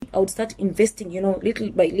I would start investing, little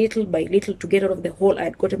by little to get out of the hole I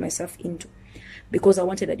had gotten myself into, because I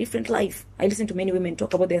wanted a different life. I listened to many women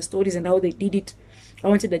talk about their stories and how they did it. I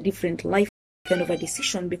wanted a different life, kind of a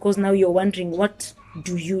decision, because now you're wondering, what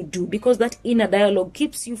do you do? Because that inner dialogue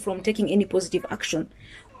keeps you from taking any positive action.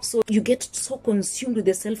 So you get so consumed with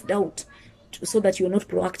the self-doubt so that you're not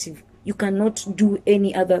proactive. You cannot do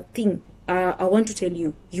any other thing. I want to tell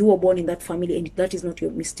you, you were born in that family, and that is not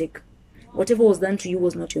your mistake. Whatever was done to you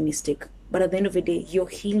was not your mistake. But at the end of the day, your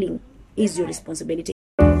healing is your responsibility.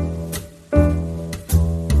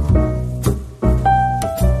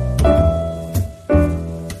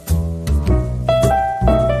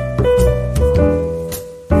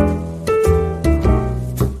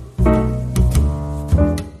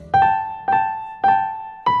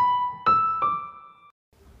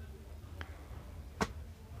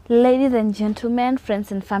 Ladies and gentlemen,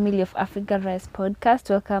 friends and family of Africa Rise podcast,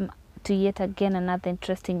 welcome to yet again another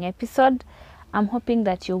interesting episode. I'm hoping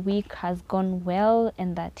that your week has gone well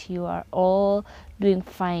and that you are all doing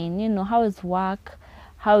fine. How is work?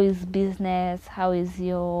 How is business? How is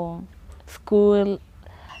your school?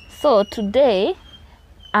 So today,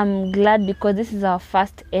 I'm glad because this is our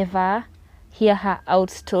first ever Hear Her Out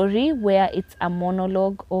story, where it's a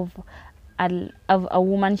monologue of a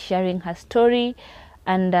woman sharing her story,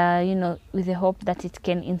 and with the hope that it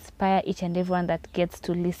can inspire each and everyone that gets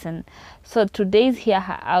to listen. So today's Hear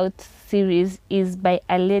Her Out series is by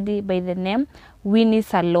a lady by the name Winnie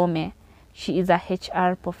Salome. She is a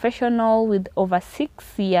HR professional with over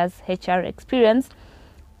 6 years HR experience,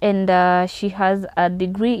 and she has a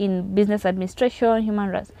degree in business administration,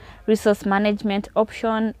 human resource management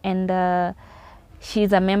option, and she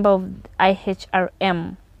is a member of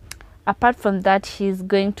IHRM. Apart from that, she's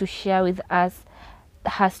going to share with us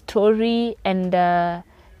her story and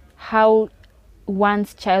how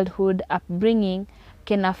one's childhood upbringing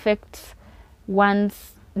can affect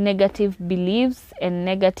one's negative beliefs and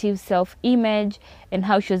negative self-image, and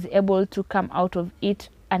how she was able to come out of it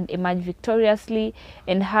and emerge victoriously,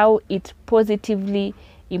 and how it positively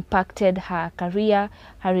impacted her career,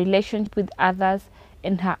 her relationship with others,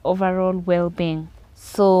 and her overall well-being.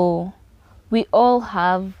 So we all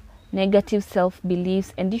have negative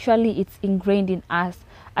self-beliefs, and usually it's ingrained in us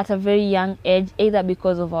at a very young age, either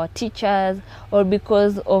because of our teachers or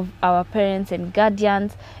because of our parents and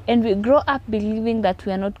guardians, and we grow up believing that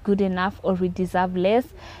we are not good enough or we deserve less,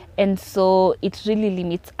 and so it really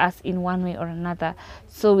limits us in one way or another.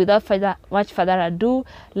 So without much further ado,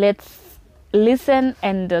 let's listen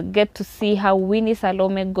and get to see how Winnie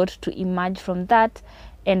Salome got to emerge from that,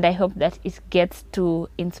 and I hope that it gets to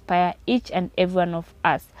inspire each and every one of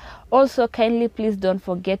us. Also, kindly please don't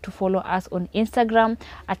forget to follow us on Instagram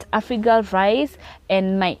at Africa Rise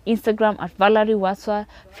and my Instagram at Valerie Waswa.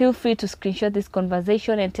 Feel free to screenshot this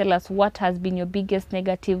conversation and tell us what has been your biggest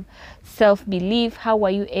negative self-belief, how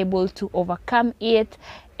were you able to overcome it,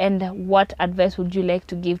 and what advice would you like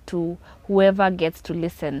to give to whoever gets to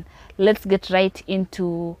listen. Let's get right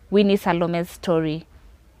into Winnie Salome's story.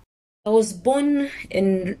 I was born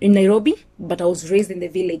in Nairobi, but I was raised in the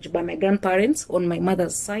village by my grandparents on my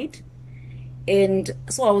mother's side. And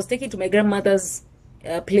so I was taken to my grandmother's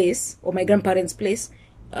place, or my grandparents' place,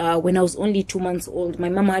 when I was only 2 months old. My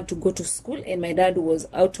mom had to go to school and my dad was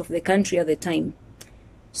out of the country at the time.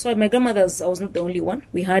 So at my grandmother's, I was not the only one.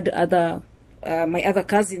 We had my other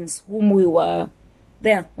cousins whom we were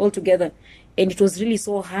there all together. And it was really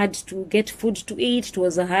so hard to get food to eat. It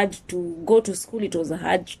was hard to go to school. It was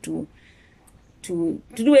hard to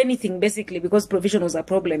do anything, basically, because provision was a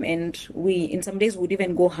problem. And we, in some days, would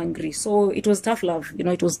even go hungry. So it was tough love.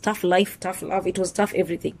 It was tough life, tough love. It was tough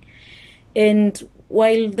everything. And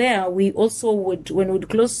while there, we also would, when we would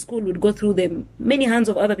close school, we'd go through the many hands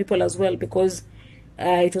of other people as well, because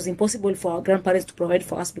it was impossible for our grandparents to provide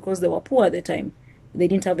for us because they were poor at the time. They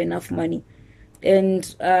didn't have enough money.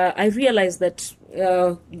 And I realized that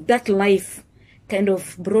that life kind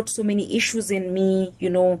of brought so many issues in me.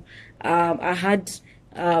 I had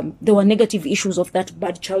there were negative issues of that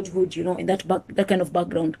bad childhood, and that kind of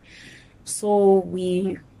background. So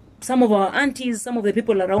some of our aunties, some of the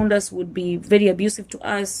people around us would be very abusive to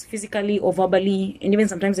us, physically or verbally, and even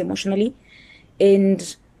sometimes emotionally.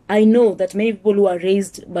 And I know that many people who are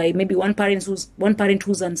raised by maybe one parent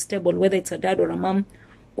who's unstable, whether it's a dad or a mom,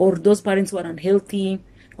 or those parents who are unhealthy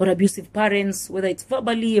or abusive parents, whether it's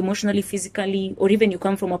verbally, emotionally, physically, or even you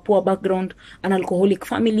come from a poor background, an alcoholic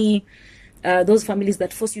family, those families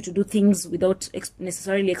that force you to do things without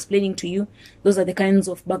necessarily explaining to you, those are the kinds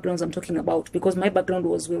of backgrounds I'm talking about. Because my background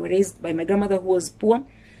was, we were raised by my grandmother who was poor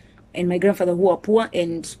and my grandfather who were poor,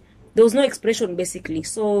 and there was no expression, basically.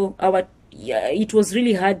 So yeah, it was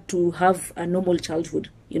really hard to have a normal childhood,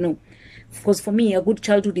 you know. Because for me, a good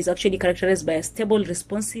childhood is actually characterized by a stable,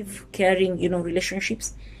 responsive, caring, you know,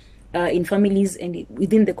 relationships in families and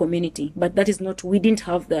within the community. But that is not, we didn't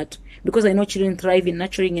have that, because I know children thrive in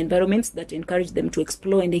nurturing environments that encourage them to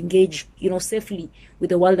explore and engage, you know, safely with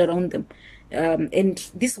the world around them. And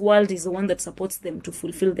this world is the one that supports them to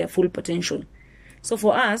fulfill their full potential. So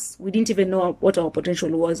for us, we didn't even know what our potential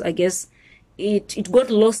was. I guess it got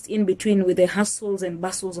lost in between with the hustles and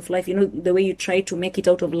bustles of life, you know, the way you try to make it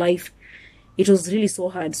out of life. It was really so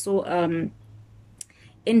hard. So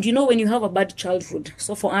and you know, when you have a bad childhood,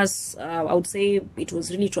 so for us, I would say it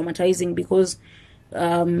was really traumatizing, because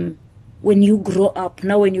when you grow up,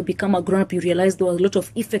 now when you become a grown up, you realize there were a lot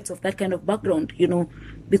of effects of that kind of background, you know,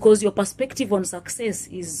 because your perspective on success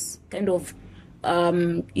is kind of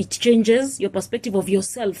it changes. Your perspective of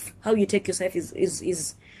yourself, how you take yourself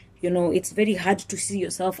is you know, it's very hard to see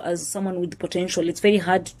yourself as someone with potential. It's very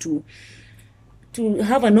hard to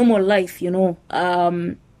have a normal life, you know.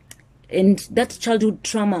 And that childhood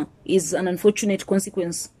trauma is an unfortunate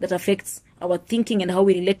consequence that affects our thinking and how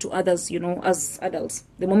we relate to others, you know, as adults.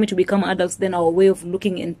 The moment we become adults, then our way of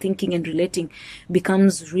looking and thinking and relating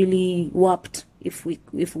becomes really warped, if we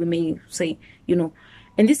may say, you know.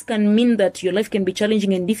 And this can mean that your life can be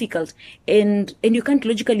challenging and difficult, and you can't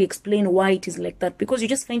logically explain why it is like that, because you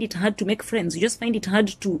just find it hard to make friends. You just find it hard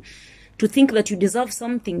to think that you deserve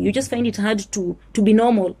something. You just find it hard to be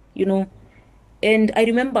normal, you know. And I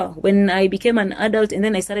remember when I became an adult and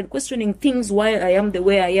then I started questioning things, why I am the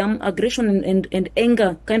way I am, aggression and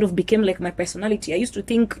anger kind of became like my personality. I used to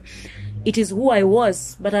think it is who I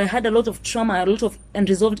was, but I had a lot of trauma, a lot of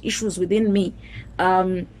unresolved issues within me.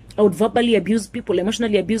 I would verbally abuse people,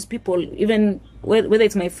 emotionally abuse people, even whether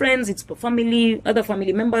it's my friends, it's family, other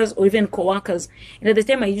family members, or even co-workers. And at the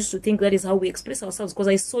time, I used to think that is how we express ourselves, because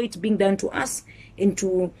I saw it being done to us and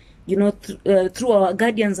to, you know, through our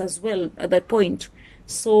guardians as well at that point.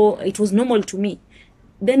 So it was normal to me.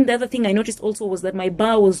 Then the other thing I noticed also was that my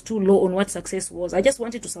bar was too low on what success was. I just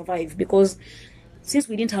wanted to survive, because since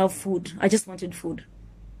we didn't have food, I just wanted food.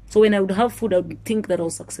 So when I would have food, I would think that I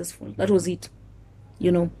was successful. That was it,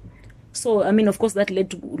 you know. So, I mean, of course, that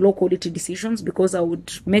led to low quality decisions, because I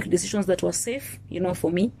would make decisions that were safe, you know,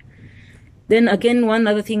 for me. Then again, one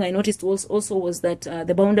other thing I noticed was that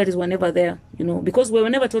the boundaries were never there, you know, because we were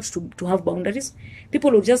never taught to have boundaries.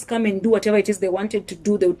 People would just come and do whatever it is they wanted to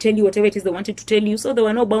do. They would tell you whatever it is they wanted to tell you. So there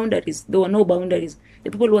were no boundaries. There were no boundaries.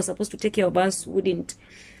 The people who were supposed to take care of us wouldn't.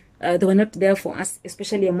 They were not there for us,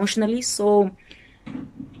 especially emotionally. So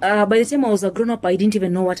by the time I was a grown-up, I didn't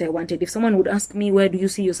even know what I wanted. If someone would ask me, where do you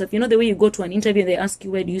see yourself? You know, the way you go to an interview and they ask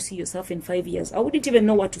you, where do you see yourself in 5 years? I wouldn't even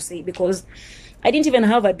know what to say, because I didn't even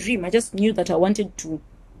have a dream. I just knew that I wanted to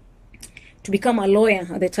become a lawyer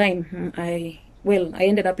at the time. I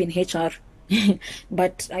ended up in HR,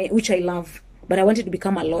 but which I love. But I wanted to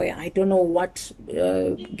become a lawyer. I don't know what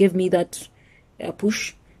gave me that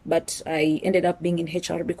push, but I ended up being in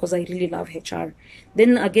HR because I really love HR.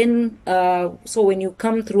 Then again, so when you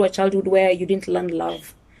come through a childhood where you didn't learn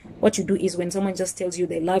love, what you do is when someone just tells you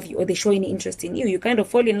they love you or they show any interest in you, you kind of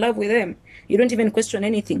fall in love with them. You don't even question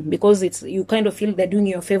anything, because you kind of feel they're doing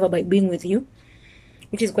you a favor by being with you,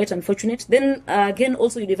 which is quite unfortunate. Then again,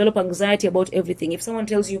 also you develop anxiety about everything. If someone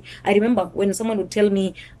tells you, I remember when someone would tell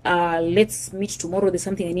me, let's meet tomorrow, there's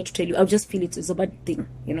something I need to tell you, I'll just feel it's a bad thing.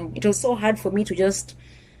 You know, it was so hard for me to just,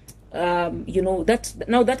 you know,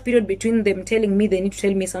 that period between them telling me they need to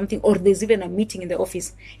tell me something, or there's even a meeting in the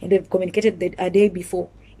office and they've communicated a day before,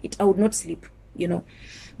 I would not sleep, you know.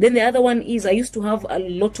 Then the other one is I used to have a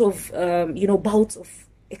lot of, you know, bouts of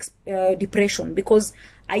depression, because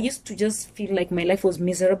I used to just feel like my life was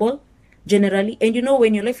miserable generally. And you know,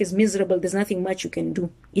 when your life is miserable, there's nothing much you can do.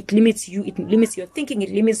 It limits you, it limits your thinking, it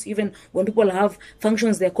limits even when people have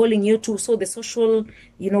functions they're calling you to. So the social,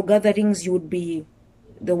 you know, gatherings, you would be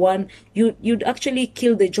the one, you'd actually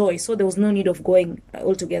kill the joy. So there was no need of going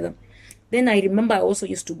altogether. Then I remember I also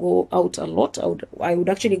used to go out a lot. I would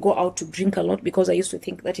actually go out to drink a lot, because I used to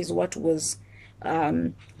think that is what was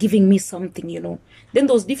giving me something, you know. Then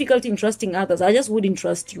those difficulty in trusting others, I just wouldn't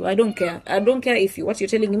trust you. I don't care. I don't care if what you're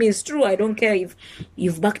telling me is true. I don't care if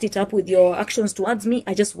you've backed it up with your actions towards me.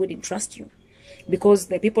 I just wouldn't trust you, because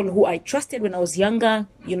the people who I trusted when I was younger,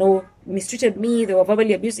 you know, mistreated me. They were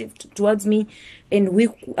verbally abusive towards me, and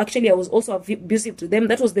I was also abusive to them.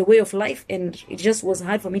 That was the way of life, and it just was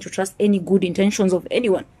hard for me to trust any good intentions of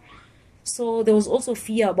anyone. So there was also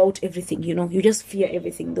fear about everything, you know, you just fear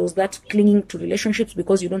everything. There was that clinging to relationships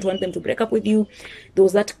because you don't want them to break up with you. There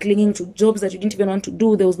was that clinging to jobs that you didn't even want to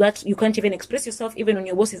do. There was that you can't even express yourself. Even when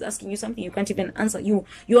your boss is asking you something, you can't even answer.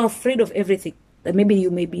 You're afraid of everything, that maybe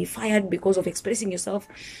you may be fired because of expressing yourself.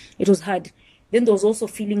 It was hard. Then there was also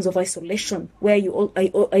feelings of isolation, where I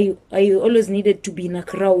always needed to be in a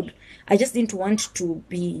crowd. I just didn't want to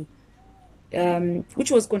be,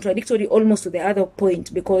 which was contradictory almost to the other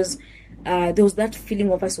point, because there was that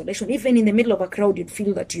feeling of isolation. Even in the middle of a crowd, you'd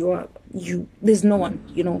feel that there's no one,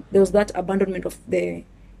 you know. There was that abandonment of the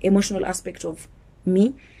emotional aspect of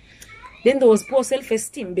me. Then there was poor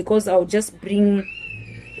self-esteem, because I would just bring,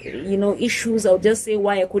 you know, issues. I would just say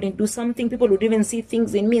why I couldn't do something. People would even see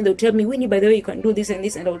things in me and they would tell me, Winnie, by the way, you can do this and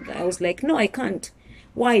this. And I was like, no, I can't.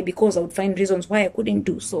 Why? Because I would find reasons why I couldn't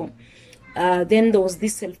do so. Then there was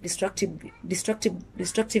this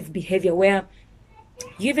destructive behavior, where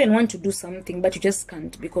you even want to do something, but you just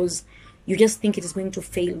can't, because you just think it is going to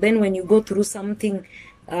fail. Then when you go through something,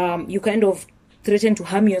 you kind of threaten to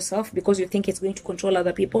harm yourself because you think it's going to control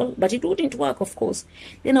other people, but it wouldn't work, of course.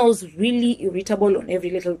 Then I was really irritable on every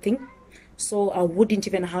little thing. So I wouldn't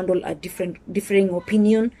even handle a differing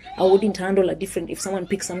opinion. I wouldn't handle if someone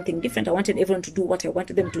picks something different. I wanted everyone to do what I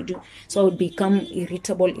wanted them to do. So I would become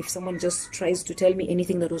irritable if someone just tries to tell me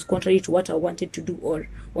anything that was contrary to what I wanted to do or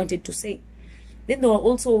wanted to say. Then there were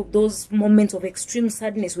also those moments of extreme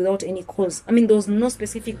sadness without any cause. I mean, there was no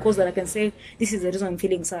specific cause that I can say, this is the reason I'm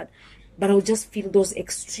feeling sad. But I would just feel those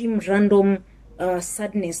extreme random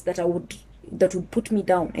sadness that would put me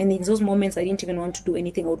down. And in those moments, I didn't even want to do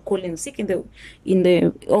anything. I would call in sick in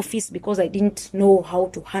the office, because I didn't know how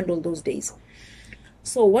to handle those days.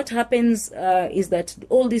 So what happens is that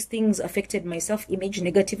all these things affected my self-image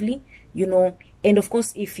negatively, you know. And of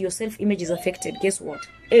course, if your self-image is affected, guess what?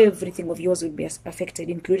 Everything of yours will be affected,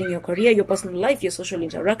 including your career, your personal life, your social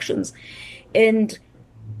interactions. And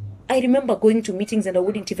I remember going to meetings and I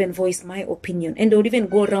wouldn't even voice my opinion. And I would even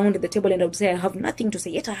go around the table and I would say, I have nothing to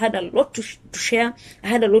say. Yet I had a lot to share. I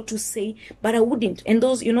had a lot to say, but I wouldn't. And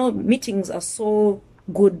those, you know, meetings are so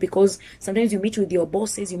good, because sometimes you meet with your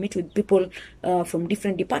bosses, you meet with people from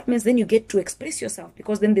different departments. Then you get to express yourself,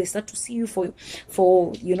 because then they start to see you for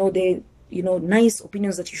you know, the nice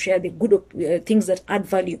opinions that you share, the good things that add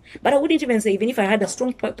value. But I wouldn't even say, even if I had a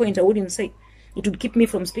strong point, I wouldn't say. It would keep me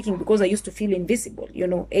from speaking, because I used to feel invisible, you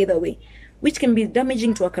know, either way, which can be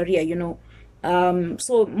damaging to a career, you know.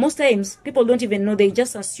 So most times people don't even know. They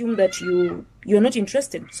just assume that you're not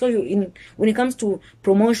interested. So when it comes to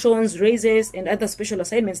promotions, raises, and other special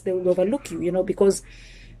assignments, they will overlook you, you know, because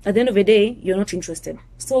at the end of the day, you're not interested.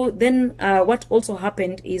 So then what also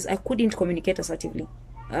happened is I couldn't communicate assertively.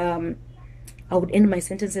 I would end my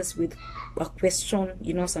sentences with a question.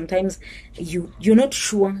 You know, sometimes you're not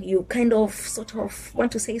sure. You kind of sort of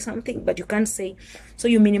want to say something, but you can't say. So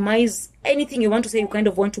you minimize anything you want to say. You kind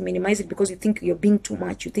of want to minimize it, because you think you're being too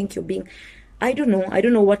much. You think you're being, I don't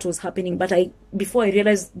know what was happening. But before I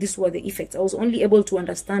realized these were the effects, I was only able to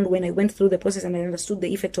understand when I went through the process and I understood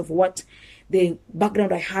the effect of what the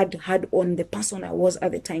background I had on the person I was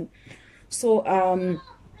at the time. So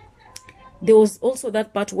there was also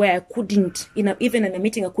that part where I couldn't, even in a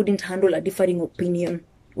meeting, I couldn't handle a differing opinion.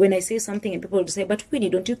 When I say something and people would say, but Winnie,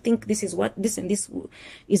 don't you think this and this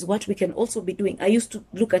is what we can also be doing? I used to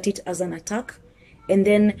look at it as an attack. And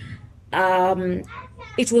then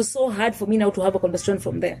it was so hard for me now to have a conversation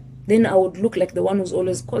from there. Then I would look like the one who's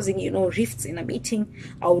always causing, you know, rifts in a meeting.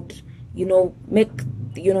 I would, you know,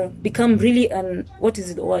 become really, what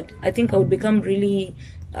is the word? I think I would become really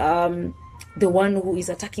the one who is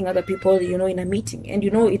attacking other people, you know, in a meeting. And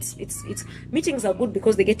you know, it's meetings are good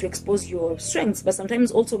because they get to expose your strengths, but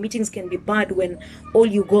sometimes also meetings can be bad when all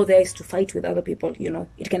you go there is to fight with other people. You know,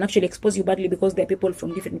 it can actually expose you badly because there are people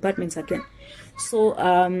from different departments again. So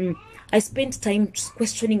I spent time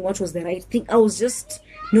questioning what was the right thing. I was just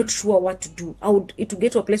not sure what to do. It would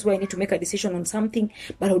get to a place where I need to make a decision on something,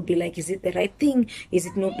 but I would be like, is it the right thing? Is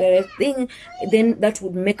it not the right thing? Then that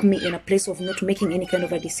would make me in a place of not making any kind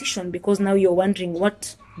of a decision, because now you're wondering,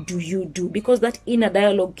 what do you do? Because that inner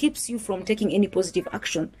dialogue keeps you from taking any positive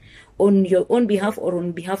action on your own behalf or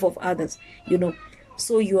on behalf of others, you know.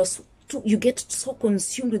 So you get so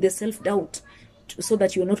consumed with the self-doubt so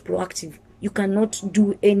that you're not proactive. You cannot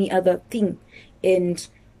do any other thing. And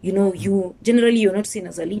you know, you're not seen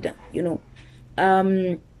as a leader, you know.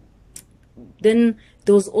 Then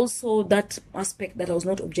there was also that aspect that I was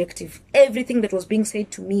not objective. Everything that was being said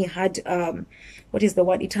to me had, what is the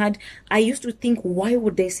word? It had, I used to think, why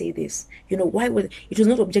would they say this? You know, why would, it was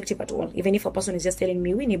not objective at all. Even if a person is just telling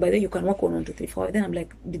me, Winnie, by the way, you can work on 1, 2, 3, 4. Then I'm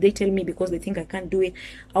like, did they tell me because they think I can't do it?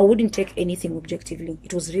 I wouldn't take anything objectively.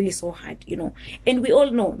 It was really so hard, you know. And we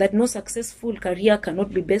all know that no successful career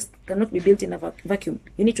cannot be built in a vacuum.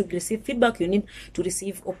 You need to receive feedback, you need to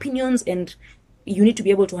receive opinions, and you need to be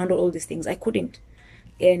able to handle all these things. I couldn't.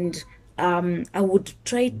 And I would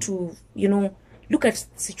try to, you know, look at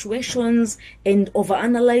situations and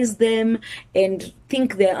overanalyze them and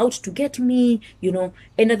think they're out to get me, you know.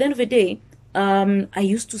 And at the end of the day, I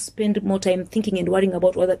used to spend more time thinking and worrying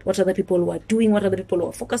about what other people were doing, what other people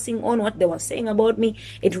were focusing on, what they were saying about me.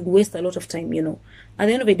 It would waste a lot of time, you know. At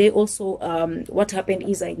the end of the day, also, what happened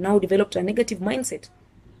is I now developed a negative mindset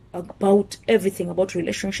about everything, about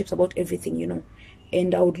relationships, about everything, you know.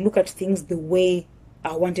 And I would look at things the way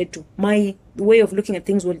I wanted to. My way of looking at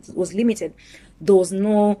things was limited. There was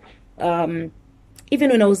no, even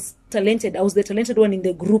when I was talented, I was the talented one in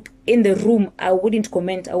the group, in the room. I wouldn't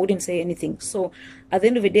comment, I wouldn't say anything. So at the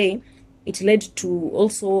end of the day, it led to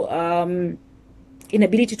also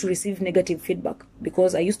inability to receive negative feedback,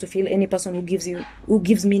 because I used to feel any person who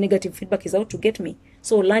gives me negative feedback is out to get me.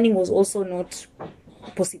 So learning was also not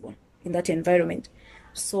possible in that environment.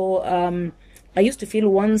 So I used to feel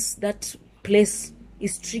once that place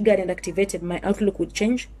is triggered and activated, my outlook would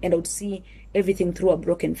change and I would see everything through a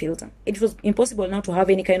broken filter. It was impossible now to have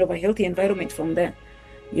any kind of a healthy environment from there.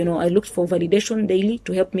 You know, I looked for validation daily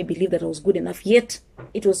to help me believe that I was good enough, yet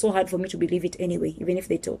it was so hard for me to believe it anyway, even if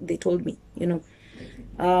they told me, you know.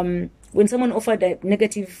 When someone offered a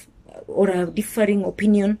negative or a different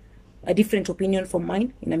opinion from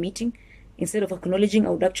mine in a meeting, instead of acknowledging, I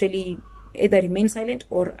would actually either remain silent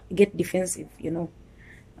or get defensive, you know.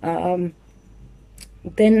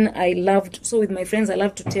 Then so with my friends, I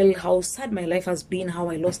love to tell how sad my life has been, how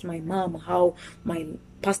I lost my mom, how my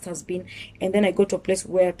past has been. And then I got to a place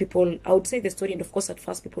where I would say the story, and of course at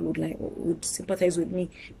first people would sympathize with me.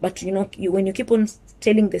 But you know, when you keep on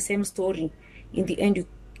telling the same story, in the end,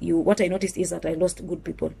 what I noticed is that I lost good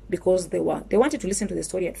people, because they wanted to listen to the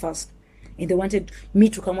story at first. And they wanted me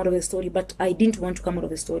to come out of the story, but I didn't want to come out of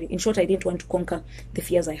the story. In short, I didn't want to conquer the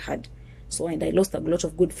fears I had. So, and I lost a lot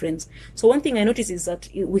of good friends. So one thing I noticed is that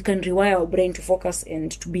we can rewire our brain to focus and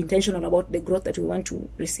to be intentional about the growth that we want to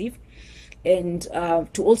receive. And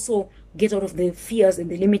to also get out of the fears and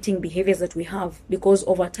the limiting behaviors that we have, because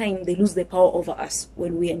over time, they lose their power over us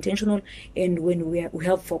when we are intentional and when we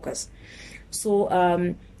have focus. So,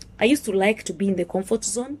 I used to like to be in the comfort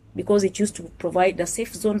zone, because it used to provide a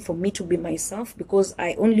safe zone for me to be myself, because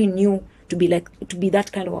I only knew to be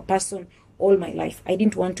that kind of a person all my life. I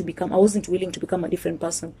wasn't willing to become a different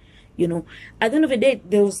person, you know. At the end of the day,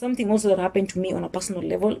 there was something also that happened to me on a personal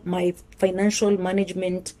level. My financial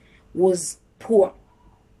management was poor,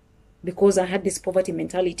 because I had this poverty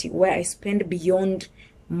mentality where I spent beyond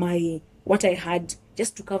what I had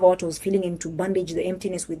just to cover what I was feeling and to bandage the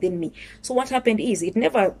emptiness within me. So what happened is, it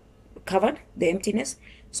never covered the emptiness.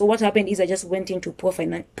 So what happened is I just went into poor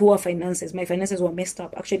finances. My finances were messed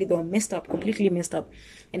up. Actually, they were messed up, completely messed up.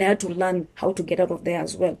 And I had to learn how to get out of there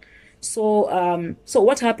as well. So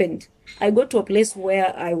what happened? I got to a place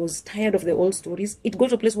where I was tired of the old stories. It got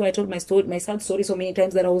to a place where I told my sad story so many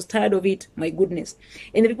times that I was tired of it. My goodness.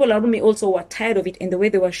 And the people around me also were tired of it. And the way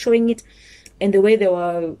they were showing it, and the way they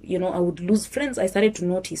were, you know, I would lose friends. I started to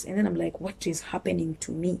notice. And then I'm like, what is happening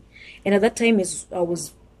to me? And at that time, I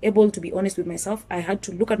was able to be honest with myself. I had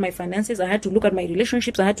to look at my finances. I had to look at my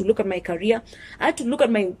relationships. I had to look at my career. I had to look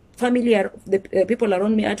at my family, the people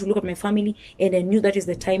around me. I had to look at my family. And I knew that is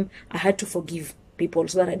the time I had to forgive people,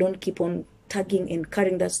 so that I don't keep on tagging and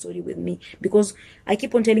carrying that story with me, because I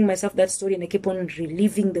keep on telling myself that story and I keep on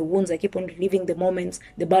reliving the wounds. I keep on reliving the moments,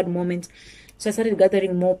 the bad moments. So I started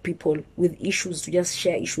gathering more people with issues to just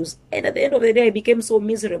share issues. And at the end of the day, I became so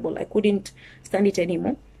miserable. I couldn't stand it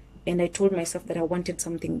anymore. And I told myself that I wanted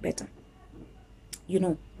something better. You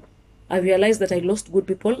know, I realized that I lost good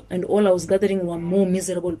people, and all I was gathering were more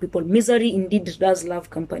miserable people. Misery indeed does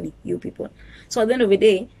love company, you people. So at the end of the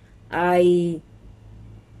day, I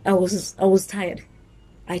was tired.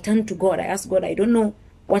 I turned to God. I asked God, I don't know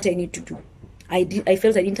what I need to do. I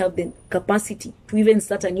felt I didn't have the capacity to even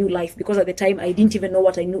start a new life, because at the time I didn't even know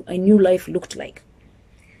what a new life looked like.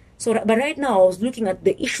 So, but right now I was looking at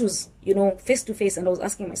the issues, you know, face to face, and I was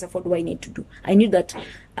asking myself, what do I need to do? I knew that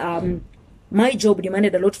my job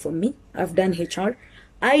demanded a lot from me. I've done HR.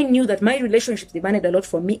 I knew that my relationships demanded a lot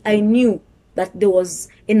from me. I knew that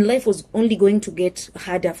life was only going to get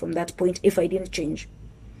harder from that point if I didn't change.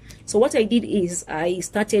 So what I did is I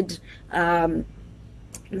started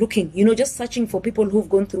looking, just searching for people who've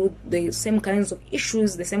gone through the same kinds of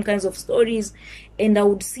issues, the same kinds of stories, and I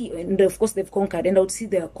would see, and of course they've conquered, and I would see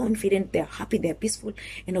they're confident, they're happy, they're peaceful,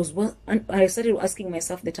 and I started asking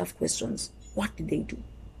myself the tough questions. What did they do?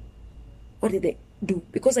 What did they do?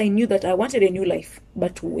 Because I knew that I wanted a new life,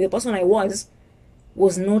 but the person I was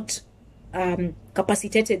not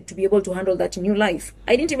capacitated to be able to handle that new life.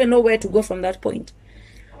 I didn't even know where to go from that point.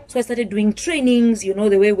 So I started doing trainings, the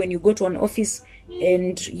way when you go to an office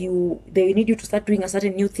and they need you to start doing a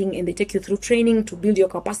certain new thing, and they take you through training to build your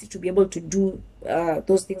capacity to be able to do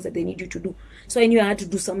those things that they need you to do. So I knew I had to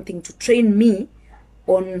do something to train me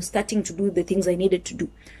on starting to do the things I needed to do.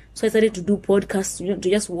 So I started to do podcasts, to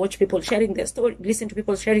just watch people sharing their story, listen to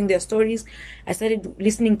people sharing their stories. I started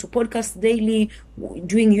listening to podcasts daily,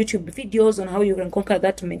 doing YouTube videos on how you can conquer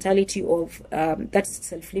that mentality of that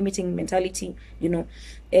self-limiting mentality,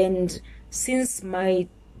 And since my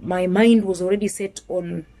mind was already set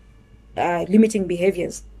on limiting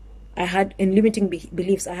behaviors, limiting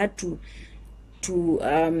beliefs, I had to do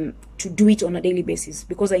it on a daily basis,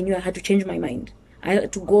 because I knew I had to change my mind. I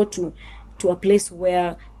had to go to a place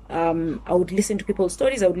where I would listen to people's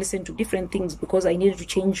stories, I would listen to different things, because I needed to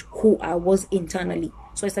change who I was internally.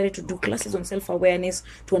 So I started to do classes on self-awareness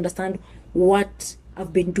to understand what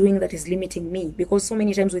I've been doing that is limiting me, because so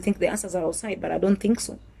many times we think the answers are outside, but I don't think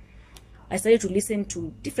so. I started to listen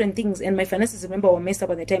to different things, and my finances, remember, were messed up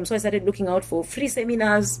at the time. So I started looking out for free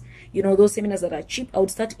seminars, those seminars that are cheap. I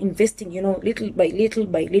would start investing, little by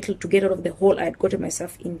little to get out of the hole I had gotten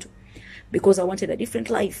myself into, because I wanted a different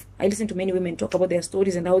life. I listened to many women talk about their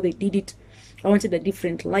stories and how they did it. I wanted a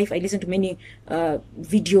different life. I listened to many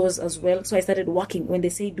videos as well. So I started working. When they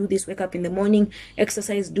say do this, wake up in the morning,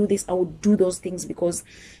 exercise, do this, I would do those things, because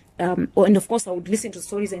and of course I would listen to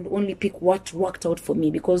stories and only pick what worked out for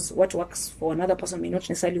me, because what works for another person may not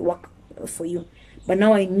necessarily work for you. But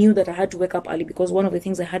now I knew that I had to wake up early, because one of the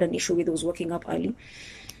things I had an issue with was waking up early.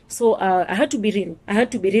 So I had to be real. I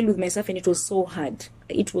had to be real with myself, and it was so hard.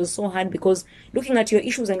 It was so hard, because looking at your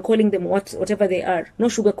issues and calling them whatever they are, no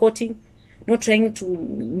sugarcoating, not trying to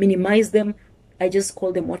minimize them. I just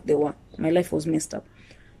called them what they were. My life was messed up.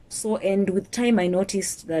 So, and with time, I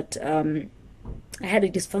noticed that I had a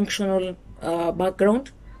dysfunctional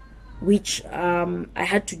background, which I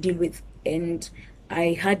had to deal with, and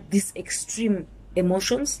I had these extreme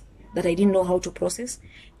emotions that I didn't know how to process,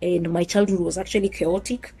 and my childhood was actually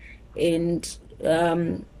chaotic. And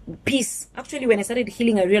peace, actually, when I started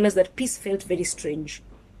healing, I realized that peace felt very strange.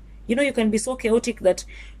 You can be so chaotic that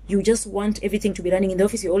you just want everything to be running. In the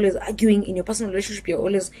office, you're always arguing. In your personal relationship, you're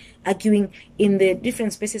always arguing. In the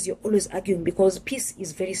different spaces, you're always arguing, because peace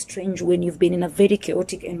is very strange when you've been in a very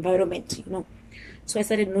chaotic environment, So I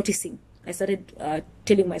started noticing. I started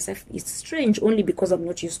telling myself it's strange only because I'm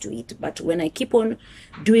not used to it. But when I keep on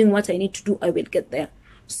doing what I need to do, I will get there.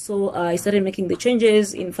 So I started making the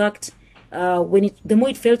changes. In fact, the more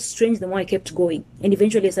it felt strange, the more I kept going. And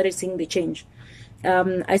eventually I started seeing the change.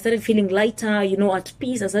 I started feeling lighter, at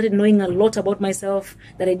peace. I started knowing a lot about myself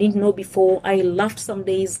that I didn't know before. I laughed some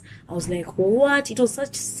days. I was like, what? It was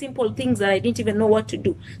such simple things that I didn't even know what to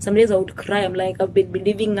do. Some days I would cry. I'm like, I've been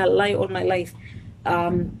believing a lie all my life.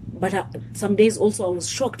 But some days also I was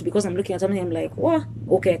shocked, because I'm looking at something, I'm like, what?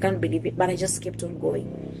 Okay, I can't believe it. But I just kept on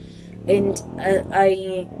going. And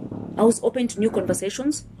I was open to new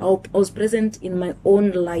conversations. I was present in my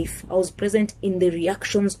own life. I was present in the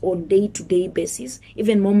reactions on day-to-day basis,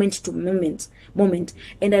 even moment to moment.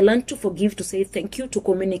 And I learned to forgive, to say thank you, to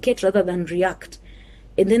communicate rather than react.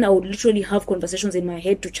 And then I would literally have conversations in my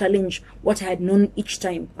head to challenge what I had known each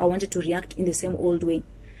time I wanted to react in the same old way.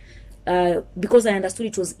 Because I understood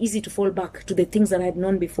it was easy to fall back to the things that I had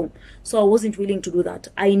known before. So I wasn't willing to do that.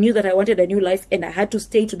 I knew that I wanted a new life, and I had to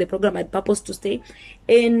stay to the program I had purposed to stay.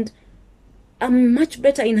 And I'm much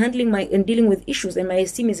better in handling and dealing with issues, and my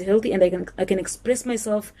esteem is healthy, and I can express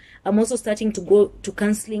myself. I'm also starting to go to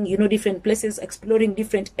counseling, different places, exploring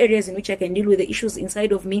different areas in which I can deal with the issues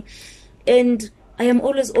inside of me. And I am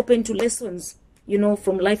always open to lessons,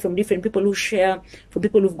 from life, from different people who share, from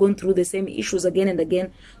people who've gone through the same issues again and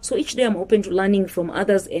again. So each day I'm open to learning from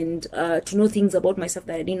others, and to know things about myself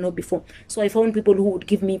that I didn't know before. So I found people who would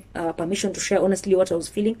give me permission to share honestly what I was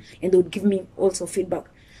feeling, and they would give me also feedback.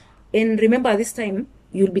 And remember, this time,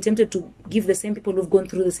 you'll be tempted to give the same people who've gone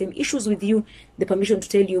through the same issues with you the permission to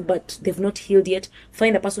tell you, but they've not healed yet.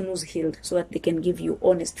 Find a person who's healed, so that they can give you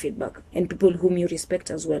honest feedback, and people whom you respect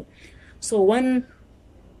as well. So one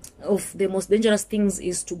of the most dangerous things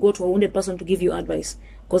is to go to a wounded person to give you advice,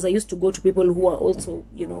 because I used to go to people who are also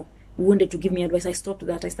who wanted to give me advice. I stopped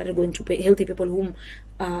that. I started going to healthy people whom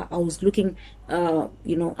I was looking,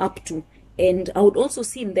 up to. And I would also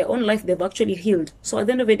see in their own life, they've actually healed. So at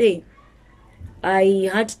the end of the day, I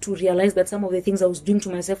had to realize that some of the things I was doing to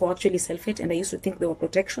myself were actually self-hate, and I used to think they were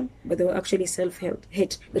protection, but they were actually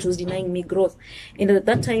self-hate that was denying me growth. And at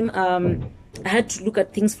that time, I had to look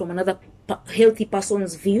at things from another healthy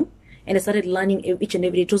person's view, and I started learning each and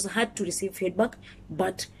every day. It was hard to receive feedback,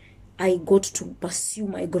 but I got to pursue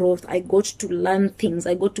my growth. I got to learn things.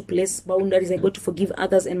 I got to place boundaries. I got to forgive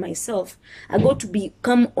others and myself. I got to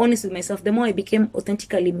become honest with myself. The more I became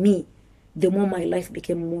authentically me, the more my life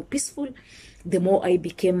became more peaceful, the more I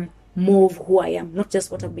became more of who I am, not just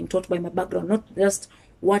what I've been taught by my background, not just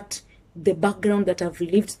what the background that I've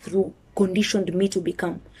lived through conditioned me to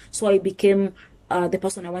become. So I became the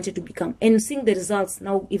person I wanted to become. And seeing the results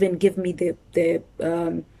now even gave me the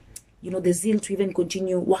zeal to even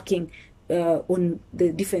continue working on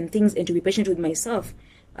the different things and to be patient with myself.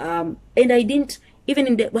 And I didn't, even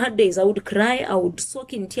in the hard days, I would cry, I would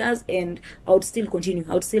soak in tears, and I would still continue.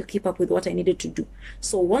 I would still keep up with what I needed to do.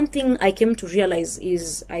 So one thing I came to realize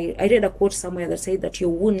is, I read a quote somewhere that said that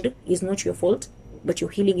your wound is not your fault, but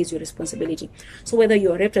your healing is your responsibility. So whether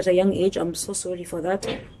you are raped at a young age, I'm so sorry for that.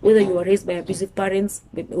 Whether you are raised by abusive parents,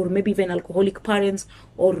 or maybe even alcoholic parents,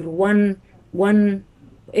 or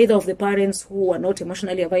either of the parents who are not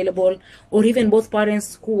emotionally available, or even both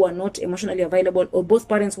parents who are not emotionally available, or both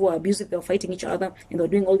parents who are abusive, they're fighting each other and they're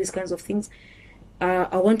doing all these kinds of things.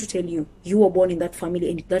 I want to tell you, you were born in that family,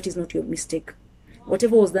 and that is not your mistake.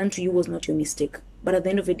 Whatever was done to you was not your mistake. But at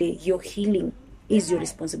the end of the day, your healing is your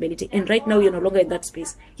responsibility. And right now, you're no longer in that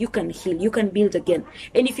space. You can heal, you can build again.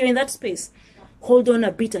 And if you're in that space, hold on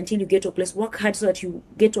a bit until you get to a place. Work hard so that you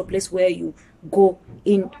get to a place where you go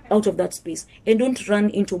out of that space, and don't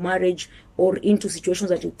run into marriage or into situations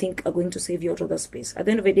that you think are going to save you out of that space. At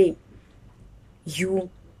the end of the day,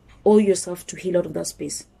 you owe yourself to heal out of that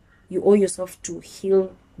space. You owe yourself to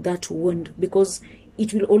heal that wound, because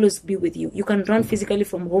it will always be with you. You can run physically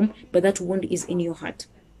from home, but that wound is in your heart.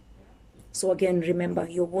 So again, remember,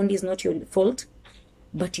 your wound is not your fault,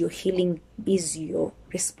 but your healing is your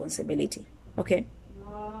responsibility. Okay?